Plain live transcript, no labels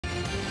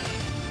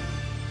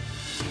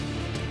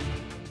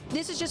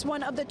This is just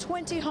one of the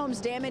 20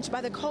 homes damaged by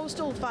the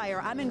coastal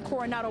fire. I'm in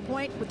Coronado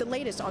Point with the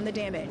latest on the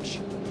damage.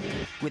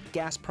 With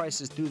gas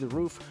prices through the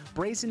roof,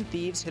 brazen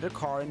thieves hit a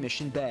car in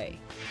Mission Bay.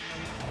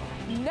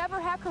 Never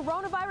had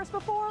coronavirus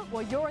before?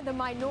 Well, you're in the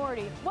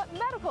minority. What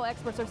medical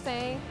experts are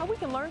saying, how we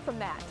can learn from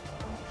that.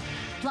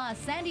 Plus,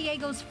 San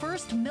Diego's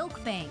first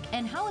milk bank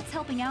and how it's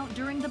helping out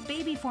during the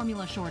baby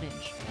formula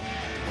shortage.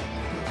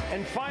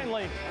 And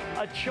finally,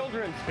 a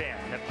children's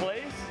band that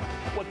plays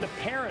what the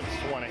parents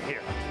want to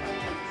hear.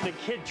 The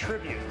Kid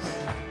Tributes.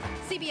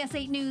 CBS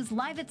 8 News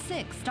Live at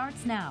 6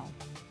 starts now.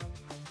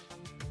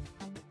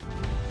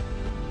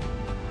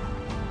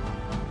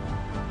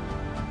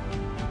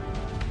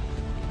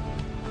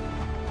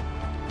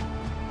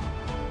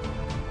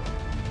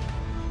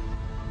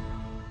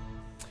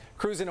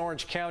 Crews in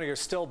Orange County are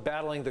still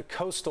battling the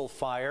coastal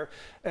fire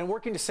and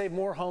working to save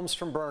more homes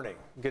from burning.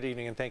 Good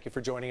evening and thank you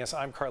for joining us.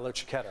 I'm Carlo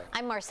Cicchetto.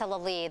 I'm Marcella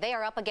Lee. They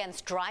are up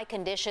against dry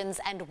conditions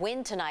and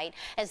wind tonight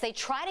as they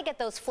try to get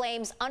those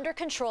flames under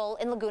control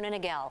in Laguna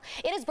Niguel.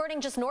 It is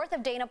burning just north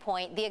of Dana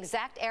Point. The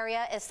exact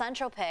area is San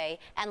Tropez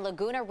and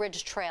Laguna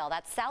Ridge Trail.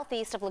 That's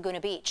southeast of Laguna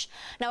Beach.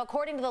 Now,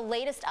 according to the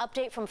latest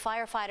update from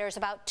firefighters,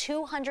 about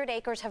 200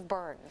 acres have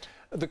burned.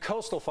 The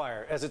coastal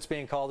fire, as it's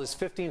being called, is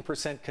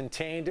 15%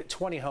 contained.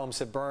 20 homes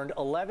have burned.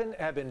 11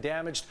 have been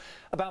damaged.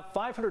 About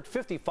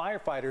 550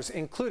 firefighters,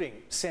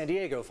 including San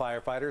Diego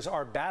firefighters,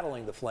 are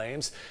battling the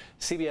flames.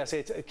 CBS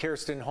 8's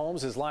Kirsten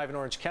Holmes is live in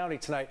Orange County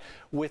tonight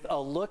with a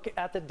look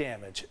at the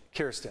damage.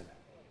 Kirsten.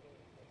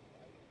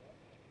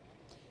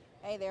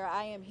 Hey there,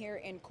 I am here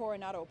in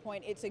Coronado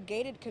Point. It's a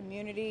gated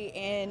community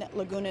in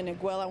Laguna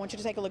Niguel. I want you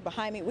to take a look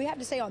behind me. We have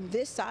to stay on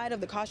this side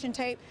of the caution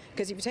tape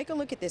because if you take a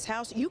look at this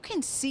house, you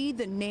can see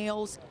the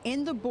nails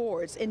in the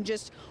boards in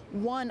just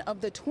one of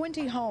the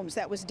 20 homes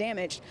that was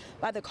damaged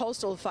by the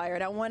coastal fire.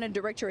 And I want to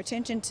direct your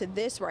attention to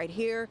this right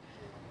here.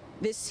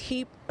 This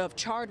heap of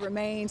charred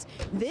remains.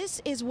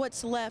 This is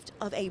what's left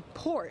of a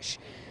Porsche.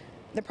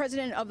 The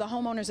president of the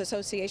Homeowners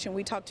Association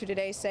we talked to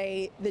today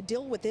say the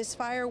deal with this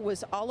fire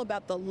was all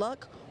about the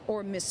luck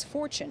or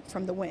misfortune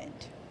from the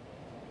wind.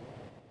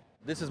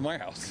 This is my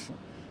house.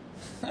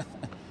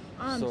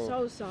 I'm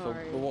so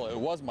sorry. Well, it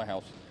was my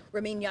house.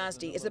 Ramin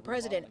Yazdi is the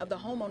president of the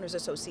Homeowners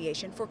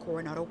Association for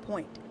Coronado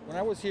Point. When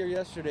I was here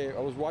yesterday, I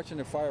was watching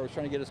the fire. I was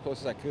trying to get as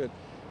close as I could.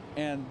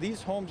 And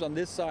these homes on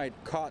this side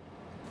caught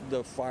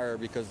the fire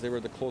because they were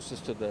the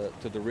closest to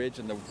the ridge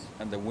and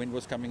the wind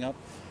was coming up.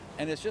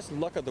 And it's just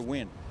luck of the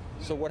wind.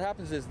 So what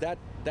happens is that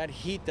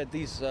heat that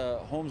these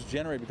homes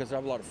generate, because they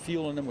have a lot of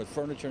fuel in them with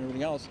furniture and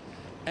everything else,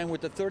 and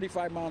with the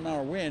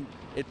 35-mile-an-hour wind,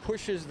 it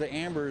pushes the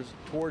ambers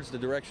towards the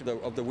direction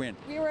of the wind.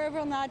 We were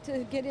able not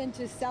to get in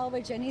to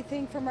salvage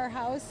anything from our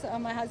house.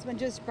 My husband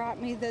just brought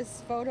me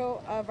this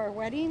photo of our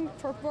wedding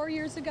 4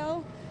 years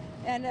ago,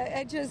 and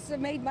it just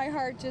made my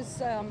heart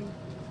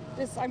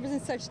I'm in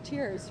such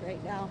tears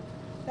right now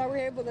that we're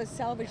able to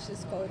salvage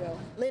this photo.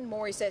 Lynn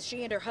Morey says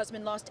she and her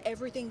husband lost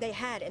everything they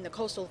had in the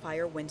coastal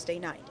fire Wednesday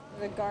night.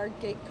 The guard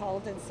gate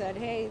called and said,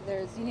 hey,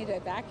 you need to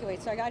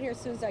evacuate. So I got here as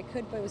soon as I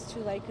could, but it was too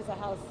late because the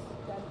house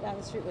down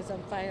the street was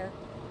on fire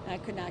and I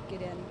could not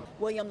get in.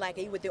 William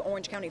Lackey with the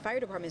Orange County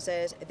Fire Department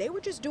says they were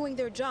just doing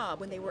their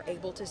job when they were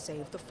able to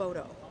save the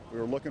photo. We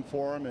were looking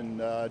for him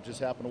and just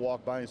happened to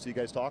walk by and see you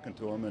guys talking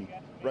to him and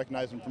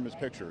recognize him from his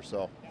picture.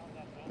 So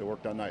it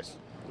worked out nice.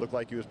 Looked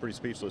like he was pretty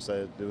speechless.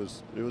 It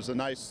was a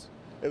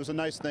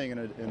nice thing in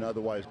an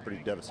otherwise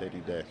pretty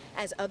devastating day.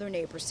 As other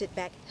neighbors sit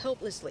back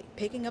helplessly,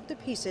 picking up the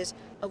pieces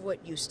of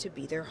what used to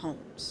be their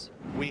homes.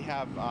 We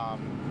have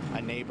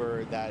a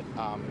neighbor that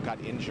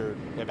got injured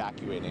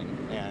evacuating,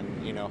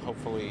 and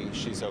hopefully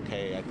she's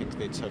okay. I think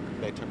they took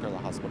her to the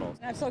hospital.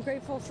 I'm so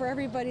grateful for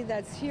everybody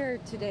that's here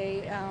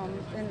today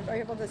and are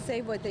able to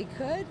save what they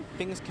could.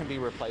 Things can be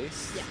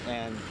replaced,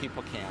 and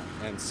people can't,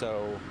 and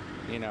so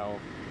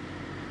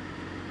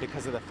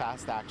because of the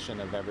fast action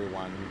of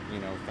everyone,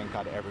 thank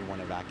God everyone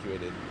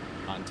evacuated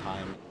on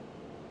time.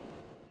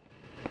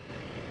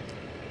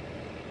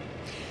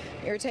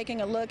 You're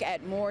taking a look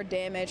at more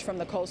damage from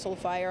the coastal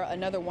fire,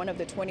 another one of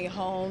the 20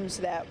 homes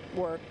that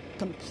were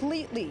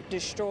completely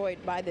destroyed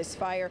by this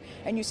fire.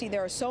 And you see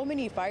there are so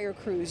many fire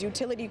crews,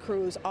 utility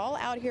crews, all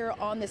out here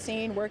on the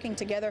scene working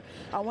together.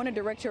 I want to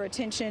direct your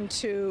attention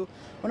to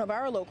one of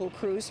our local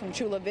crews from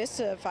Chula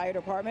Vista Fire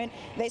Department.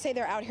 They say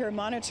they're out here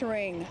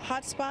monitoring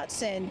hot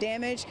spots and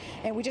damage.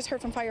 And we just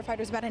heard from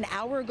firefighters about an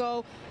hour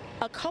ago.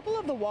 A couple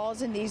of the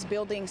walls in these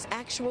buildings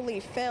actually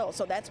fell,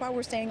 so that's why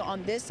we're staying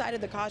on this side of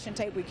the caution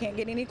tape. We can't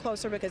get any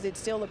closer because it's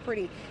still a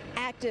pretty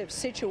active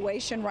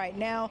situation right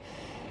now.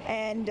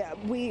 And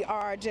we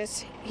are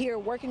just here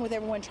working with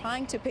everyone,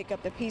 trying to pick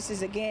up the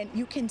pieces. Again,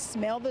 you can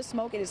smell the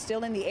smoke. It is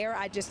still in the air.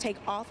 I just take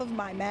off of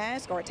my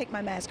mask, or take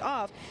my mask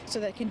off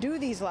so that I can do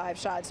these live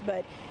shots.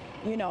 But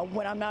you know,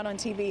 when I'm not on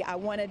TV, I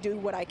want to do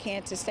what I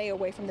can to stay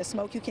away from the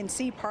smoke. You can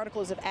see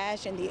particles of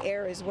ash in the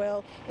air as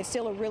well. It's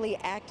still a really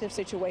active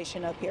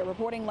situation up here.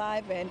 Reporting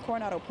live in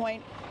Coronado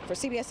Point for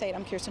CBS 8,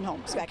 I'm Kirsten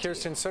Holmes. Back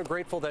Kirsten, so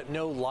grateful that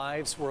no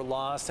lives were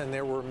lost and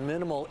there were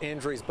minimal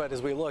injuries, but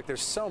as we look,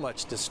 there's so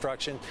much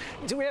destruction.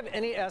 Do we have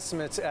any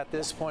estimates at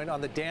this point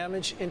on the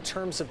damage in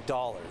terms of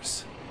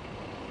dollars?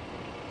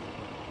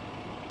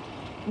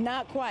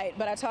 Not quite,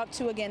 but I talked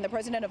to, again, the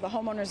president of the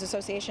Homeowners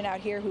Association out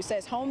here who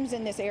says homes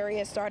in this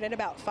area start at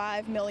about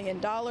 $5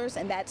 million,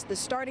 and that's the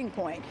starting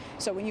point.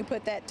 So when you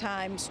put that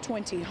times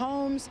 20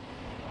 homes,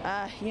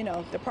 you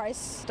know, the price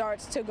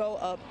starts to go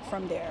up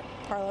from there.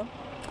 Harlow?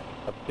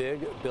 A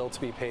big bill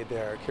to be paid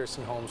there.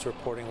 Kirsten Holmes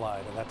reporting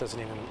live, and that doesn't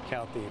even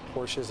count the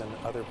Porsches and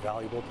other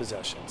valuable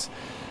possessions.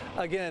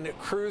 Again,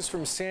 crews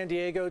from San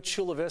Diego,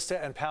 Chula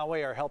Vista, and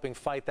Poway are helping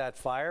fight that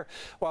fire.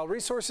 While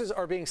resources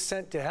are being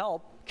sent to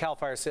help, CAL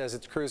FIRE says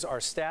its crews are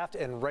staffed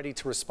and ready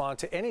to respond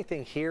to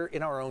anything here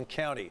in our own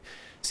county.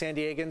 San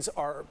Diegans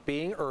are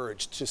being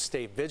urged to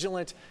stay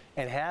vigilant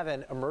and have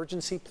an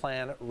emergency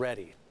plan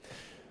ready.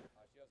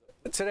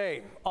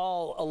 Today,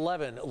 all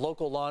 11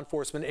 local law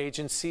enforcement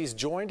agencies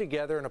joined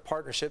together in a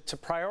partnership to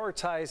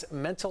prioritize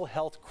mental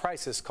health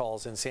crisis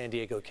calls in San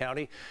Diego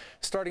County.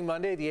 Starting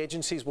Monday, the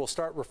agencies will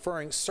start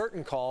referring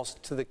certain calls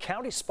to the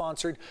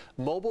county-sponsored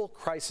Mobile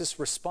Crisis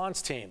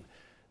Response Team.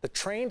 The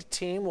trained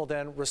team will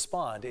then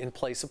respond in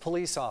place of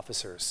police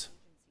officers.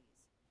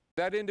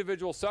 That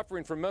individual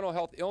suffering from mental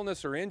health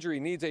illness or injury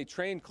needs a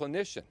trained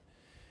clinician.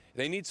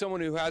 They need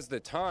someone who has the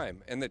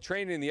time and the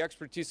training and the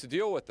expertise to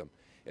deal with them.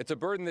 It's a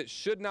burden that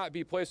should not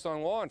be placed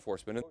on law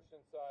enforcement.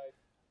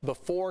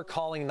 Before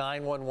calling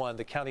 911,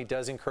 the county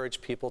does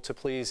encourage people to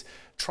please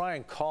try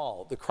and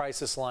call the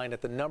crisis line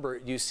at the number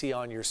you see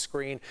on your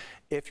screen.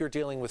 If you're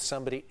dealing with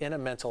somebody in a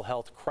mental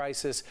health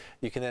crisis,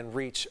 you can then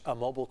reach a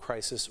mobile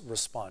crisis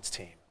response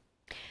team.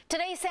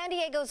 Today, San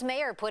Diego's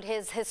mayor put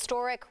his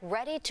historic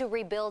Ready to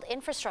Rebuild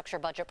infrastructure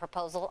budget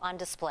proposal on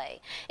display.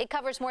 It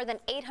covers more than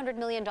 $800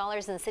 million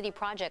in city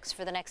projects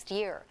for the next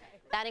year.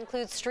 That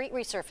includes street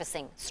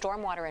resurfacing,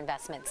 stormwater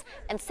investments,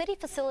 and city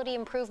facility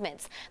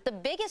improvements. The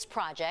biggest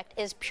project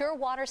is Pure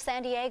Water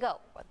San Diego,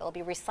 where they'll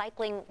be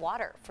recycling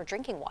water for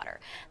drinking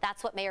water.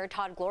 That's what Mayor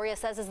Todd Gloria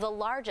says is the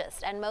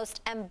largest and most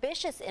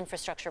ambitious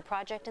infrastructure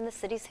project in the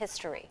city's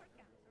history.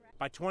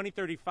 By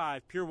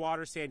 2035, Pure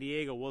Water San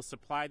Diego will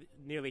supply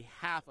nearly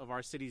half of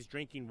our city's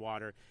drinking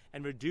water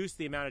and reduce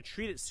the amount of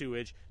treated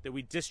sewage that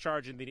we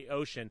discharge into the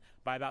ocean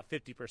by about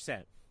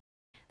 50%.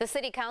 The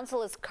City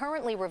Council is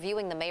currently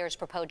reviewing the mayor's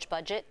proposed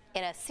budget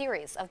in a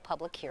series of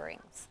public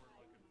hearings.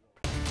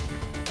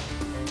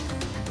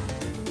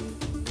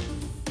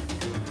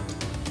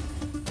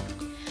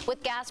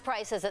 With gas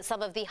prices at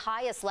some of the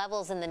highest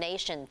levels in the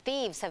nation,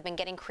 thieves have been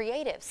getting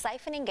creative,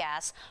 siphoning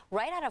gas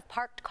right out of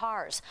parked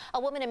cars. A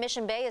woman in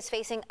Mission Bay is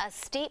facing a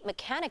steep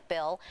mechanic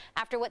bill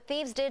after what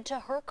thieves did to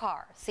her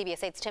car. CBS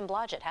 8's Tim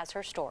Blodgett has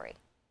her story.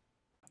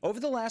 Over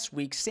the last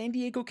week, San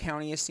Diego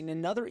County has seen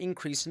another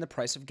increase in the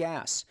price of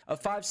gas. A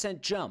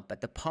 5-cent jump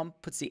at the pump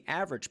puts the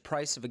average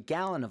price of a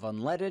gallon of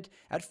unleaded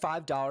at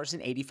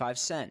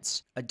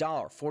 $5.85,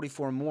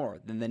 $1.44 more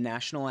than the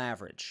national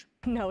average.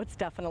 No, it's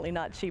definitely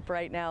not cheap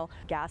right now.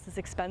 Gas is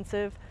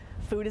expensive,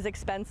 food is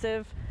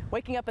expensive.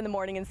 Waking up in the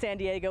morning in San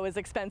Diego is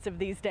expensive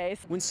these days.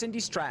 When Cindy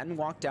Stratton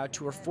walked out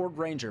to her Ford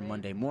Ranger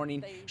Monday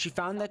morning, she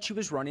found that she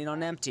was running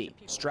on empty.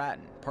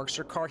 Stratton parks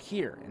her car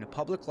here in a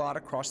public lot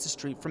across the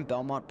street from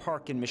Belmont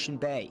Park in Mission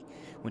Bay.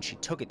 When she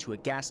took it to a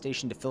gas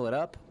station to fill it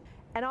up,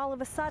 and all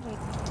of a sudden,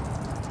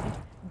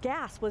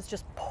 gas was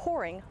just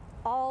pouring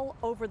all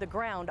over the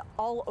ground,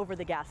 all over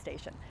the gas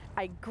station.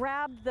 I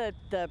grabbed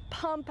the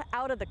pump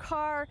out of the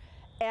car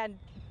and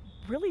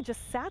really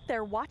just sat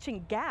there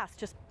watching gas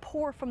just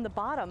pour from the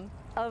bottom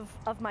of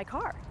my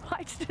car.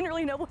 I just didn't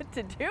really know what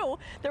to do.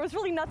 There was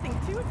really nothing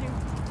to do.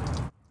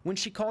 When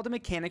she called a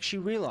mechanic, she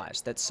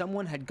realized that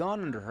someone had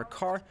gone under her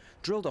car,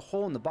 drilled a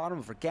hole in the bottom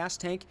of her gas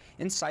tank,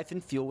 and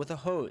siphoned fuel with a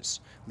hose,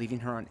 leaving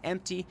her on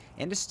empty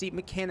and a steep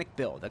mechanic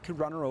bill that could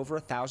run her over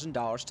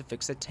 $1,000 to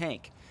fix a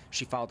tank.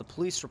 She filed a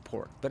police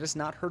report, but has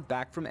not heard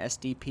back from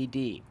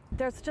SDPD.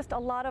 There's just a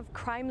lot of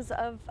crimes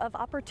of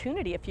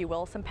opportunity, if you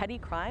will, some petty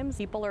crimes.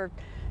 People are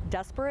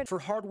desperate. For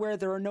hardware,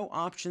 there are no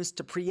options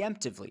to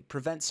preemptively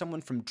prevent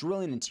someone from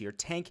drilling into your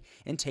tank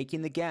and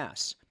taking the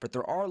gas. But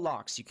there are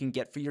locks you can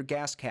get for your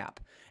gas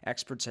cap.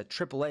 Experts at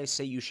AAA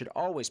say you should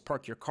always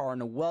park your car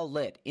in a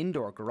well-lit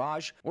indoor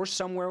garage or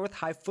somewhere with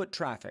high foot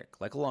traffic,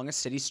 like along a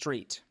city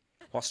street.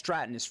 While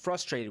Stratton is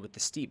frustrated with the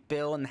steep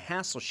bill and the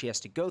hassle she has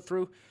to go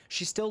through,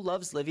 she still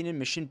loves living in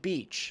Mission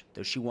Beach,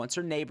 though she wants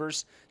her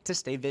neighbors to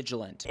stay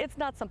vigilant. It's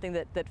not something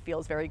that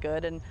feels very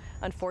good, and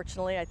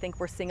unfortunately, I think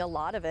we're seeing a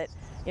lot of it,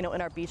 in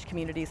our beach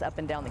communities up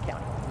and down the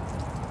county.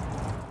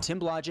 Tim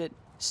Blodgett,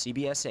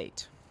 CBS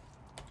 8.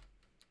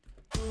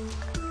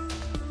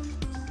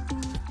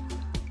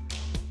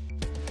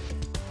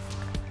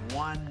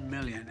 $1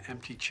 million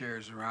empty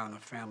chairs around the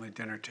family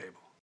dinner table.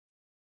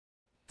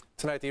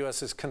 Tonight, the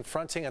U.S. is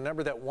confronting a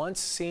number that once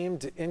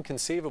seemed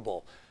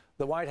inconceivable.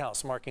 The White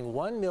House marking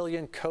 1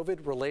 million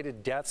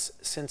COVID-related deaths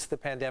since the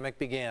pandemic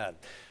began.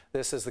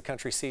 This as the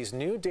country sees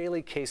new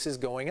daily cases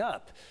going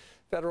up.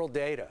 Federal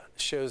data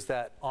shows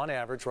that on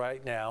average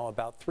right now,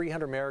 about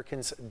 300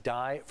 Americans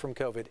die from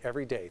COVID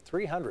every day.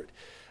 300.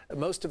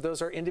 Most of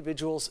those are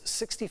individuals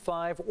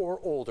 65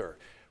 or older.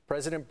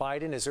 President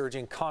Biden is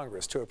urging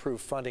Congress to approve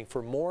funding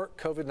for more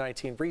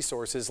COVID-19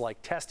 resources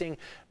like testing,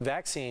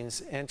 vaccines,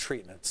 and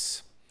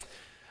treatments.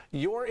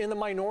 You're in the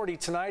minority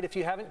tonight if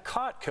you haven't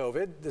caught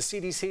COVID. The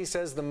CDC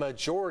says the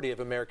majority of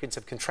Americans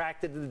have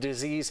contracted the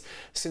disease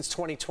since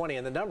 2020,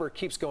 and the number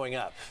keeps going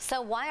up.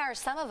 So why are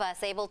some of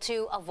us able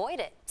to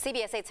avoid it?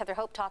 CBS 8's Heather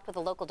Hope talked with a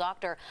local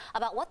doctor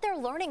about what they're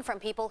learning from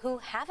people who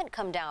haven't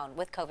come down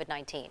with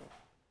COVID-19.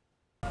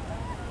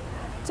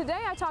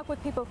 Today I talked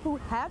with people who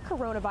had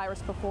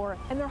coronavirus before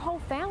and their whole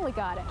family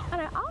got it.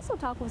 And I also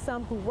talked with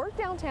some who work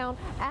downtown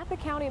at the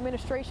county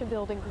administration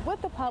building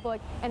with the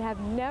public and have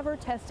never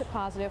tested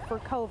positive for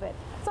COVID.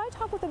 So I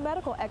talked with a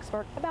medical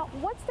expert about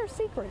what's their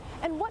secret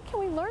and what can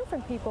we learn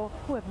from people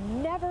who have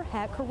never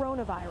had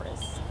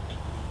coronavirus.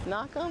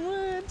 Knock on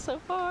wood, so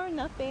far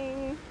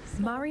nothing.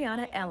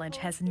 Mariana Elledge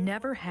has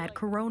never had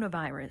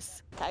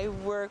coronavirus. I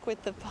work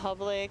with the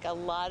public, a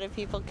lot of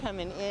people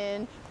coming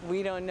in.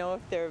 We don't know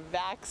if they're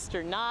vaxxed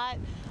or not.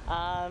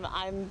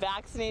 I'm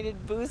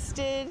vaccinated,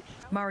 boosted.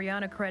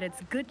 Mariana credits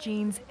good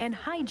genes and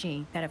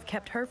hygiene that have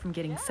kept her from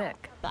getting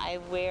sick. I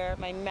wear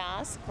my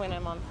mask when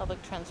I'm on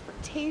public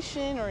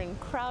transportation or in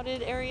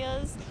crowded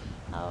areas.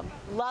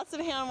 Lots of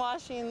hand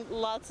washing,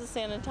 lots of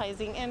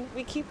sanitizing, and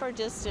we keep our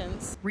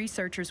distance.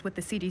 Researchers with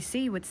the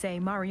CDC would say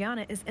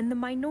Mariana is in the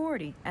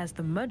minority, as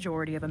the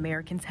majority of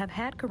Americans have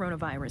had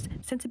coronavirus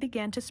since it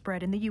began to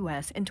spread in the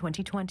U.S. in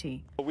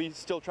 2020. We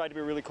still tried to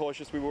be really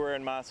cautious. We were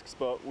wearing masks,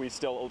 but we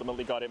still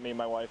ultimately got it, me and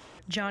my wife.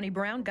 Johnny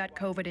Brown got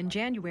COVID in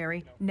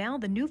January. Now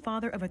the new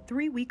father of a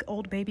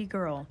 3-week-old baby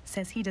girl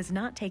says he does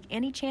not take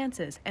any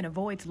chances and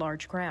avoids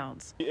large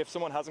crowds. If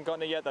someone hasn't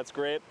gotten it yet, that's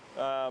great,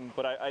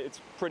 but it's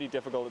pretty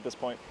difficult at this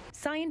point.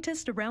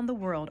 Scientists around the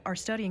world are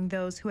studying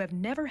those who have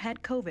never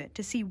had COVID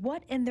to see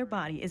what in their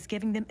body is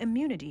giving them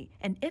immunity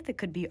and if it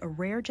could be a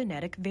rare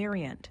genetic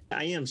variant.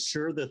 I am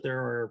sure that there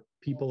are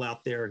people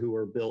out there who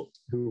are built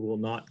who will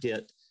not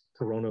get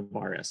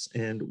coronavirus,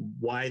 and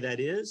why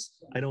that is,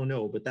 I don't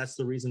know, but that's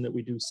the reason that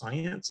we do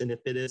science. And if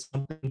it is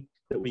something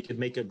that we could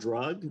make a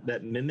drug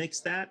that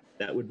mimics that,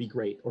 that would be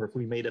great. Or if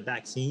we made a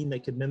vaccine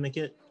that could mimic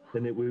it,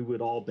 then we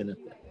would all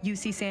benefit.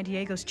 UC San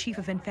Diego's chief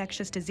of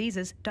infectious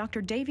diseases, Dr.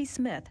 Davey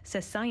Smith,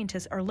 says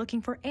scientists are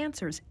looking for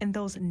answers in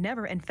those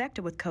never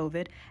infected with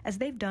COVID, as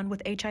they've done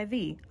with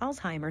HIV,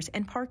 Alzheimer's,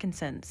 and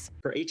Parkinson's.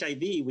 For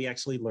HIV, we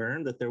actually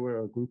learned that there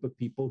were a group of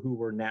people who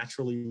were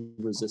naturally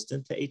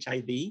resistant to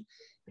HIV.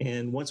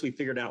 And once we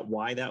figured out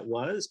why that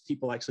was,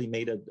 people actually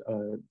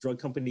drug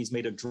companies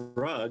made a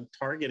drug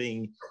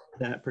targeting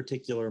that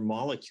particular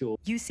molecule.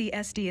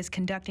 UCSD is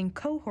conducting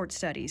cohort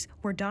studies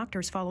where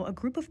doctors follow a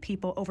group of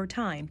people over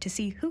time to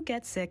see who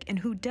gets sick and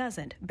who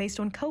doesn't based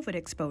on COVID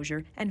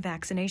exposure and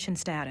vaccination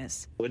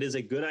status. It is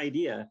a good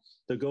idea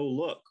to go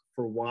look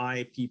for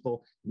why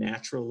people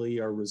naturally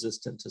are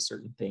resistant to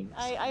certain things.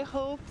 I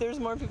hope there's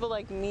more people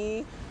like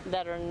me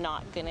that are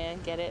not going to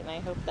get it, and I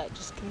hope that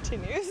just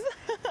continues.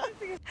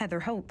 Heather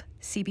Hope,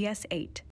 CBS 8.